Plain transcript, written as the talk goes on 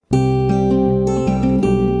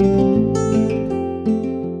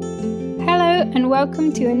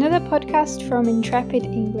welcome to another podcast from Intrepid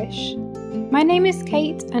English. My name is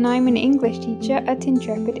Kate and I'm an English teacher at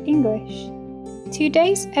Intrepid English.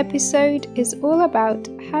 Today's episode is all about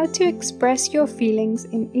how to express your feelings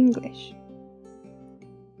in English.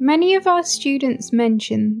 Many of our students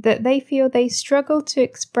mention that they feel they struggle to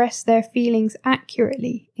express their feelings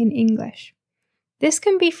accurately in English. This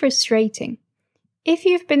can be frustrating. If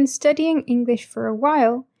you've been studying English for a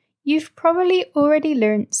while, you've probably already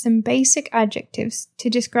learned some basic adjectives to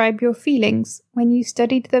describe your feelings when you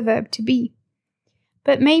studied the verb to be.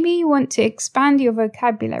 But maybe you want to expand your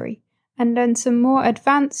vocabulary and learn some more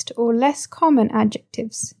advanced or less common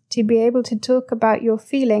adjectives to be able to talk about your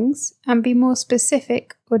feelings and be more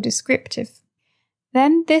specific or descriptive.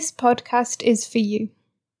 Then this podcast is for you.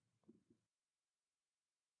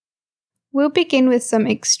 We'll begin with some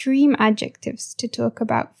extreme adjectives to talk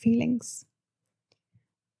about feelings.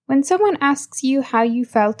 When someone asks you how you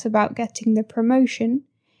felt about getting the promotion,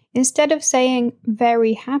 instead of saying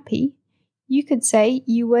very happy, you could say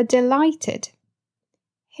you were delighted.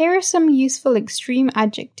 Here are some useful extreme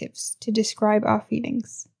adjectives to describe our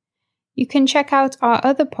feelings. You can check out our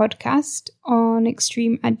other podcast on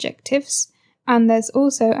extreme adjectives, and there's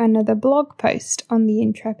also another blog post on the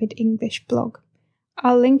Intrepid English blog.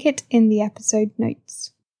 I'll link it in the episode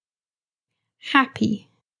notes. Happy,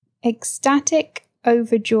 ecstatic,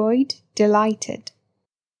 overjoyed, delighted.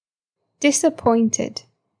 Disappointed,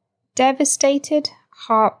 devastated,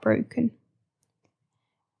 heartbroken.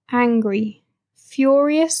 Angry,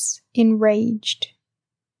 furious, enraged.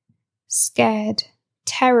 Scared,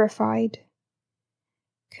 terrified.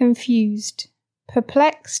 Confused,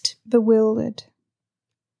 perplexed, bewildered.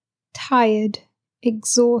 Tired,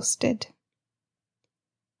 exhausted.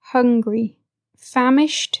 Hungry,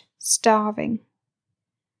 famished, starving.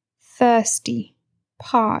 Thirsty,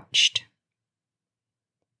 parched.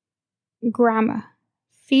 Grammar,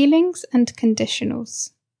 feelings and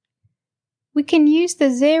conditionals. We can use the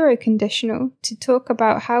zero conditional to talk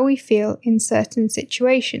about how we feel in certain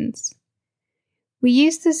situations. We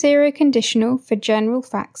use the zero conditional for general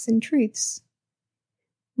facts and truths.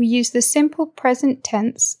 We use the simple present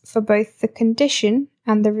tense for both the condition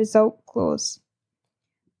and the result clause.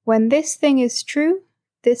 When this thing is true,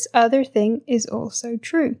 this other thing is also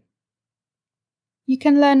true. You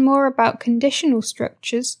can learn more about conditional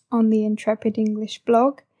structures on the Intrepid English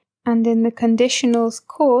blog and in the conditionals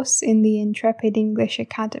course in the Intrepid English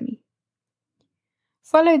Academy.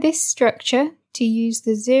 Follow this structure to use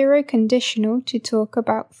the zero conditional to talk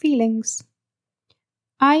about feelings.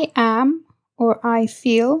 I am or I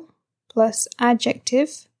feel plus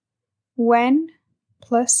adjective when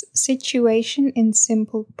plus situation in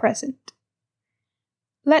simple present.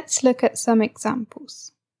 Let's look at some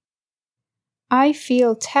examples. I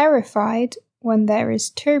feel terrified when there is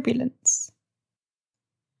turbulence.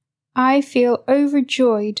 I feel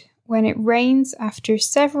overjoyed when it rains after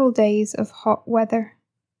several days of hot weather.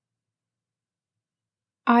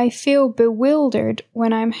 I feel bewildered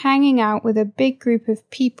when I'm hanging out with a big group of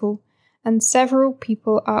people and several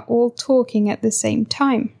people are all talking at the same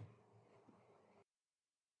time.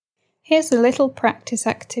 Here's a little practice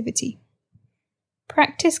activity.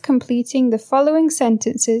 Practice completing the following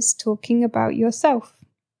sentences talking about yourself.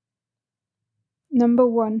 Number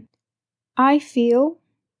 1. I feel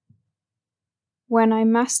when I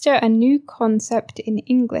master a new concept in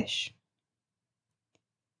English.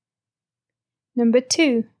 Number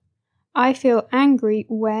 2. I feel angry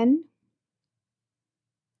when.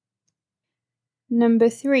 Number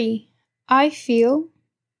 3. I feel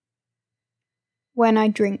when I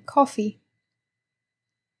drink coffee.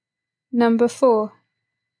 Number 4.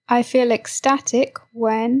 I feel ecstatic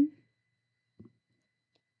when.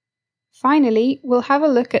 Finally, we'll have a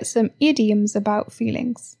look at some idioms about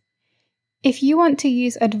feelings. If you want to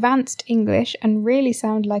use advanced English and really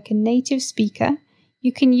sound like a native speaker,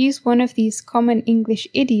 you can use one of these common English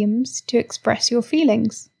idioms to express your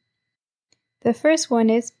feelings. The first one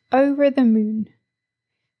is over the moon.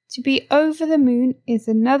 To be over the moon is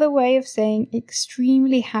another way of saying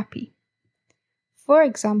extremely happy. For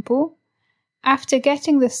example, after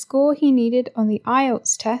getting the score he needed on the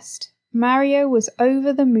IELTS test, Mario was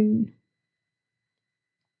over the moon.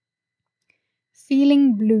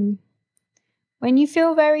 Feeling blue. When you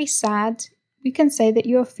feel very sad, we can say that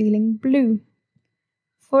you're feeling blue.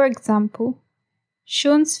 For example,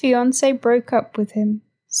 Sean's fiancée broke up with him,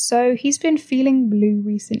 so he's been feeling blue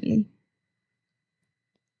recently.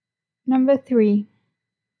 Number 3.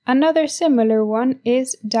 Another similar one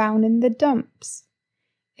is down in the dumps.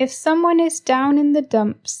 If someone is down in the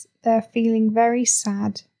dumps, they're feeling very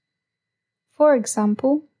sad. For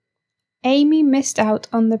example, Amy missed out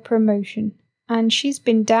on the promotion and she's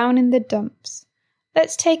been down in the dumps.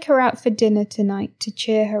 Let's take her out for dinner tonight to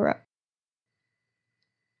cheer her up.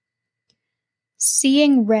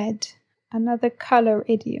 Seeing red, another colour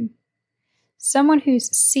idiom. Someone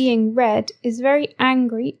who's seeing red is very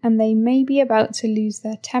angry and they may be about to lose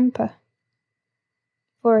their temper.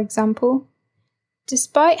 For example,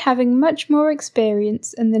 despite having much more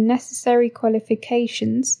experience and the necessary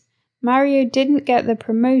qualifications, Mario didn't get the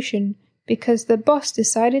promotion because the boss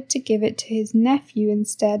decided to give it to his nephew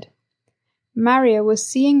instead. Mario was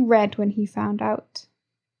seeing red when he found out.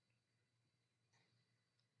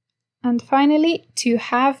 And finally, to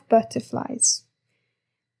have butterflies.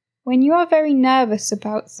 When you are very nervous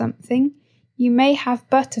about something, you may have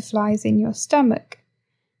butterflies in your stomach.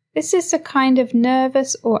 This is a kind of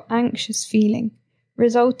nervous or anxious feeling,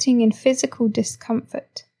 resulting in physical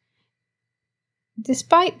discomfort.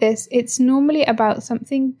 Despite this, it's normally about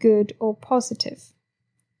something good or positive.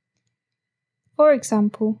 For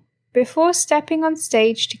example, before stepping on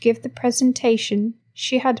stage to give the presentation,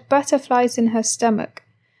 she had butterflies in her stomach,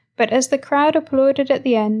 but as the crowd applauded at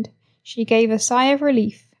the end, she gave a sigh of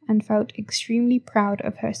relief and felt extremely proud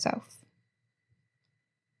of herself.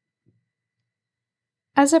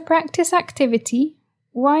 As a practice activity,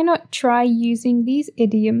 why not try using these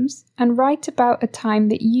idioms and write about a time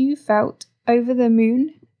that you felt over the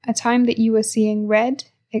moon, a time that you were seeing red,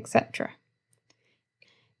 etc.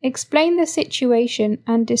 Explain the situation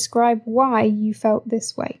and describe why you felt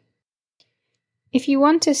this way. If you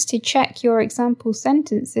want us to check your example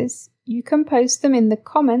sentences, you can post them in the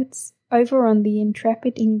comments over on the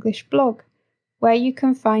Intrepid English blog, where you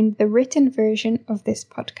can find the written version of this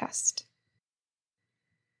podcast.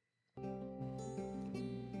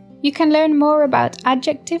 You can learn more about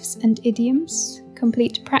adjectives and idioms,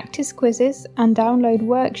 complete practice quizzes and download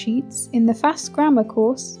worksheets in the Fast Grammar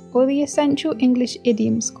course or the Essential English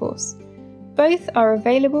Idioms course. Both are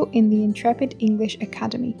available in the Intrepid English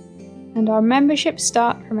Academy, and our memberships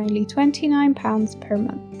start from only £29 per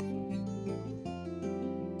month.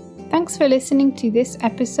 Thanks for listening to this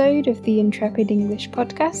episode of the Intrepid English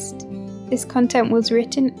podcast. This content was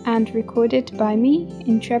written and recorded by me,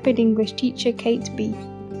 Intrepid English teacher Kate B.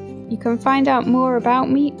 You can find out more about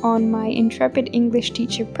me on my Intrepid English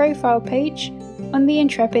teacher profile page on the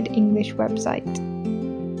Intrepid English website.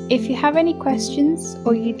 If you have any questions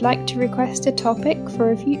or you'd like to request a topic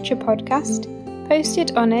for a future podcast, post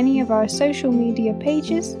it on any of our social media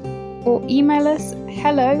pages or email us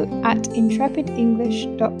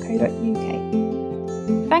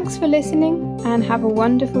hello@intrepidenglish.co.uk. Thanks for listening and have a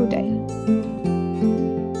wonderful day.